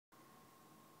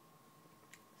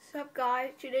What's up,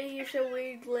 guys? Today here's a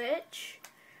weird glitch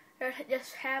that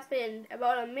just happened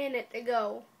about a minute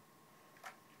ago.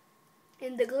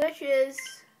 And the glitch is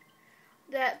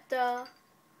that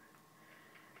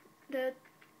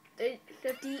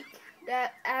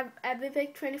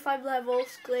Avivic 25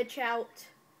 levels glitch out.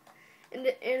 And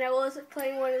I was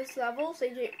playing one of these levels,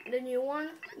 the new one,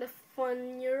 the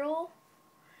funeral,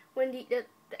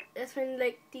 that's when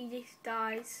like DJ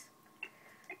dies.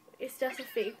 It's just a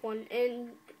fake one, and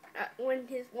when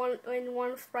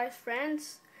one of Bryce's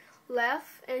friends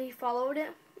left and he followed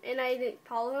him, and I didn't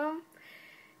follow him,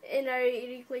 and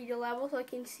I replayed the level so I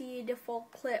can see the full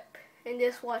clip, and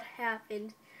this is what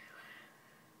happened.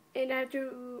 And I have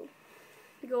to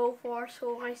go for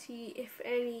so I see if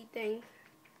anything.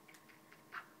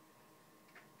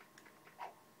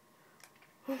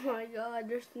 Oh my God,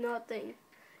 there's nothing.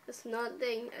 There's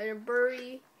nothing. A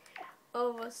bury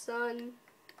of a sun.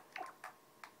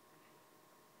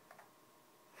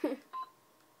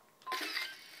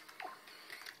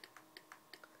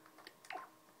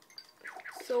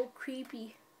 So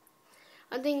creepy.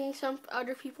 I think some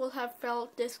other people have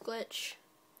felt this glitch.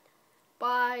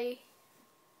 Bye.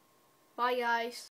 Bye, guys.